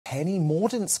Penny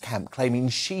Mordaunt's camp, claiming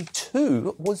she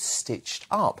too was stitched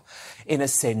up. In a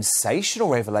sensational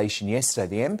revelation yesterday,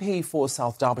 the MP for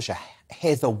South Derbyshire,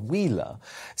 Heather Wheeler,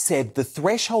 said the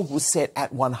threshold was set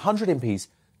at 100 MPs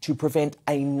to prevent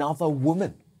another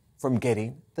woman from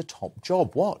getting the top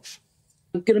job. Watch.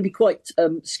 I'm going to be quite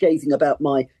scathing about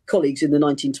my colleagues in the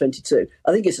 1922.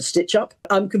 I think it's a stitch-up.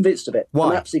 I'm convinced of it.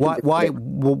 Why?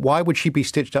 Why would she be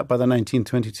stitched up by the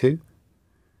 1922?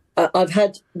 I've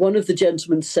had one of the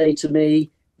gentlemen say to me,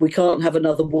 "We can't have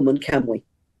another woman, can we?"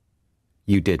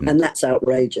 You didn't. And that's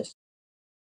outrageous.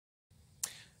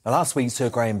 Now, last week, Sir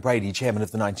Graham Brady, chairman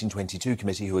of the 1922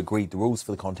 committee who agreed the rules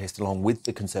for the contest along with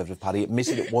the Conservative Party,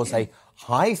 admitted it was a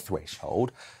high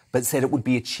threshold, but said it would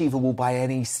be achievable by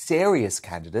any serious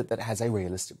candidate that has a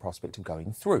realistic prospect of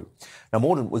going through. Now,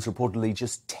 Mordaunt was reportedly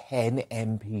just 10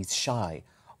 MPs shy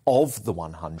of the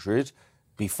 100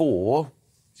 before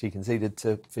she conceded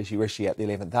to Fishy Rishi at the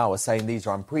 11th hour, saying these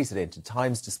are unprecedented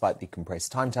times. Despite the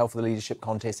compressed timetable for the leadership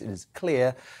contest, it is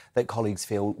clear that colleagues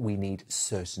feel we need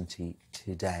certainty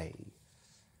today.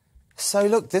 So,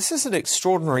 look, this is an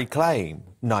extraordinary claim,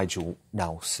 Nigel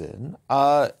Nelson.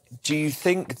 Do you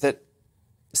think that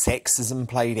sexism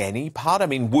played any part? I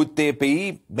mean, would there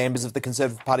be members of the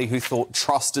Conservative Party who thought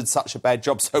trust did such a bad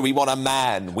job, so we want a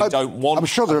man, we don't want... I'm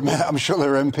sure there are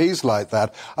MPs like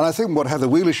that. And I think what Heather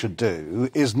Wheeler should do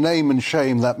is name and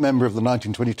shame that member of the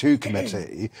 1922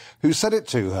 committee who said it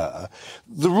to her.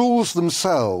 The rules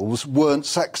themselves weren't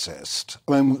sexist.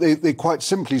 I mean, they quite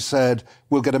simply said,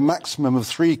 we'll get a maximum of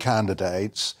 3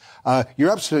 candidates.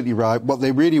 You're absolutely right. What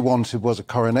they really wanted was a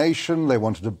coronation. They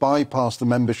wanted to bypass the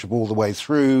membership all the way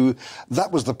through.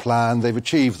 That was the plan. They've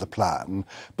achieved the plan.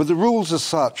 But the rules as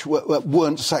such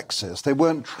weren't sexist. They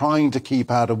weren't trying to keep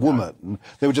out a woman.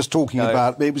 They were just talking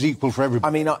about it was equal for everybody.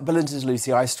 I mean, Belinda De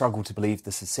Lucy, I struggle to believe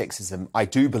this is sexism. I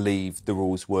do believe the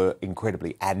rules were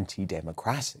incredibly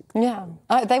anti-democratic. Yeah,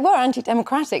 they were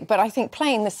anti-democratic, but I think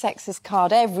playing the sexist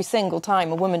card every single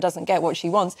time a woman doesn't get what she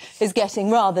wants is getting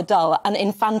rather dull and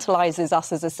infantile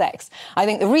us as a sex. I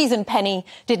think the reason Penny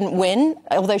didn't win,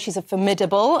 although she's a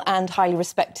formidable and highly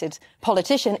respected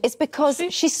politician, is because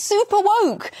she's super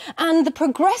woke and the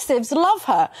progressives love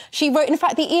her. She wrote, in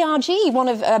fact, the ERG,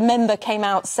 a member came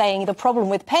out saying the problem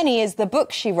with Penny is the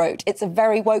book she wrote. It's a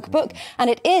very woke book, and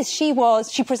it is. She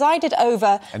presided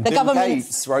over and the Bill government.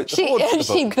 Gates wrote the foreword of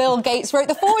the book. Bill Gates wrote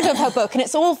the foreword of her book, and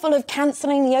it's all full of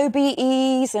cancelling the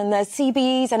OBEs and the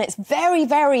CBEs, and it's very,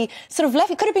 very sort of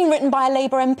left. It could have been written by a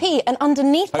Labour MP. And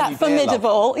underneath that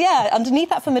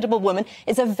formidable woman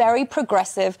is a very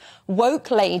progressive, woke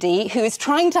lady who is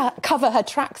trying to cover her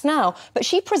tracks now. But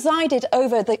she presided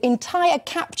over the entire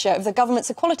capture of the government's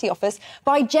Equality Office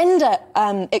by gender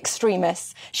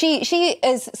extremists. She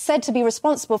is said to be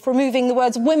responsible for removing the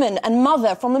words women and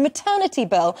mother from the maternity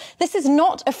bill. This is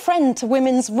not a friend to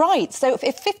women's rights. So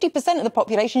if 50% of the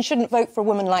population shouldn't vote for a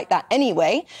woman like that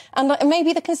anyway, and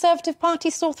maybe the Conservative Party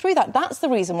saw through that. That's the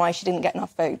reason why she didn't get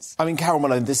enough votes. I mean, Carol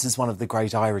Malone, this is one of the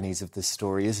great ironies of this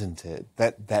story, isn't it?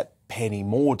 That Penny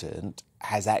Mordaunt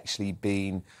has actually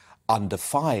been under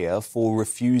fire for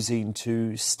refusing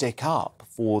to stick up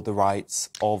for the rights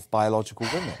of biological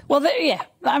women. Well, yeah,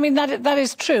 I mean, that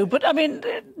is true. But, I mean,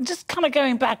 just kind of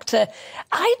going back to...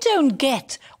 I don't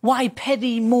get why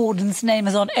Penny Mordaunt's name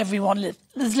is on everyone's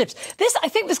lips. I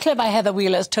think this claim by Heather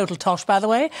Wheeler is total tosh, by the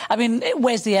way. I mean,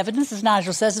 where's the evidence, as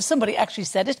Nigel says? If somebody actually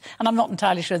said it, and I'm not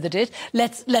entirely sure they did,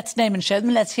 let's name and show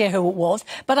them, let's hear who it was.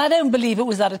 But I don't believe it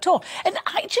was that at all. And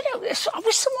I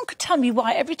wish someone could tell me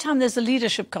why every time there's a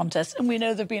leadership contest, and we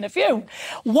know there have been a few,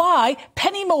 why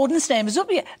Penny Mordaunt's name is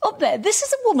up there. This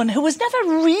is a woman who has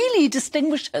never really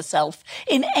distinguished herself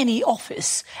in any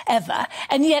office ever,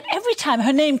 and yet every time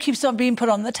her name keeps on being put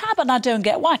on the tab, and I don't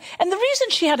get why. And the reason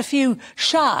she had a few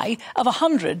shy of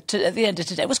 100 at the end of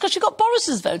today was because she got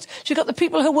Boris's votes. She got the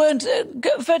people who weren't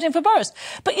voting for Boris.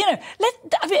 But, you know,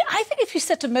 I think if you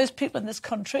said to most people in this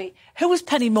country, who is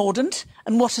Penny Mordaunt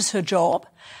and what is her job,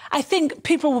 I think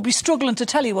people will be struggling to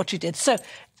tell you what she did. So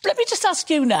let me just ask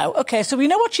you now. OK, so we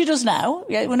know what she does now.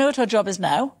 Yeah, we know what her job is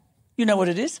now. You know what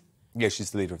it is? Yeah,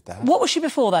 she's the leader of the House. What was she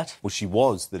before that? Well, she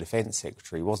was the Defence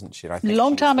Secretary, wasn't she? And I think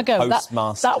long time ago.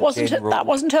 Postmaster That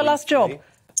wasn't her last job.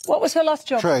 What was her last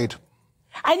job? Trade.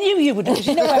 I knew you would.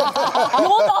 You know,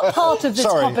 you're not part of this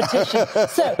competition.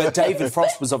 So, but David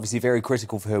Frost was obviously very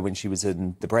critical for her when she was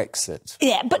in the Brexit.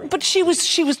 Yeah, but she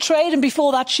was trade, and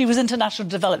before that she was international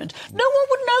development. No one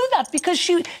would know that because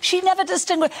she never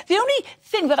distinguished. The only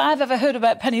thing that I've ever heard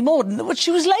about Penny Mordaunt was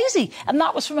she was lazy, and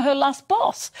that was from her last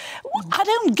boss. I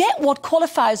don't get what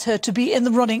qualifies her to be in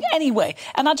the running anyway,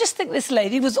 and I just think this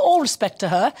lady, with all respect to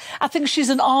her, I think she's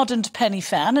an ardent Penny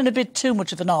fan, and a bit too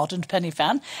much of an ardent Penny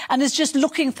fan, and is just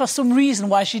looking for some reason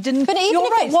why she didn't. But even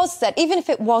if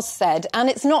it was said, and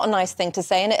it's not a nice thing to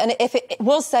say, and if it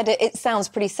was said, it sounds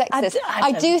pretty sexist.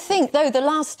 I do think, though, the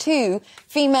last two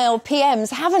female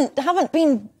PMs haven't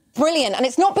been brilliant, and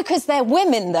it's not because they're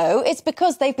women, though. It's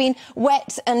because they've been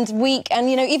wet and weak, and,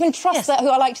 you know, even Truss, who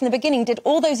I liked in the beginning, did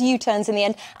all those U-turns in the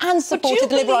end and supported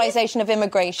liberalisation of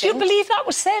immigration. Do you believe that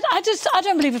was said? I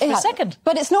don't believe it for a second.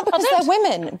 But it's not because they're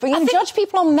women. But you judge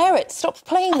people on merit. Stop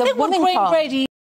playing the woman card.